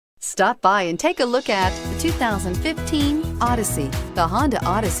Stop by and take a look at the 2015 Odyssey. The Honda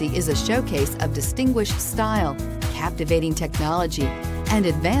Odyssey is a showcase of distinguished style, captivating technology, and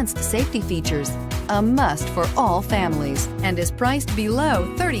advanced safety features. A must for all families and is priced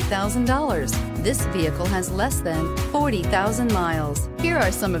below $30,000. This vehicle has less than 40,000 miles. Here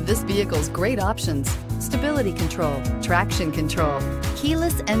are some of this vehicle's great options: stability control, traction control,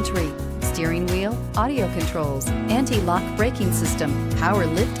 keyless entry, steering wheel audio controls, anti-lock braking system, power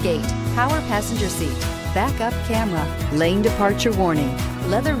lift gate, power passenger seat, backup camera, lane departure warning,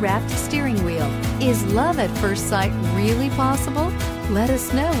 leather-wrapped steering wheel. Is love at first sight really possible? Let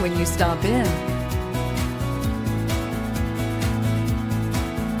us know when you stop in.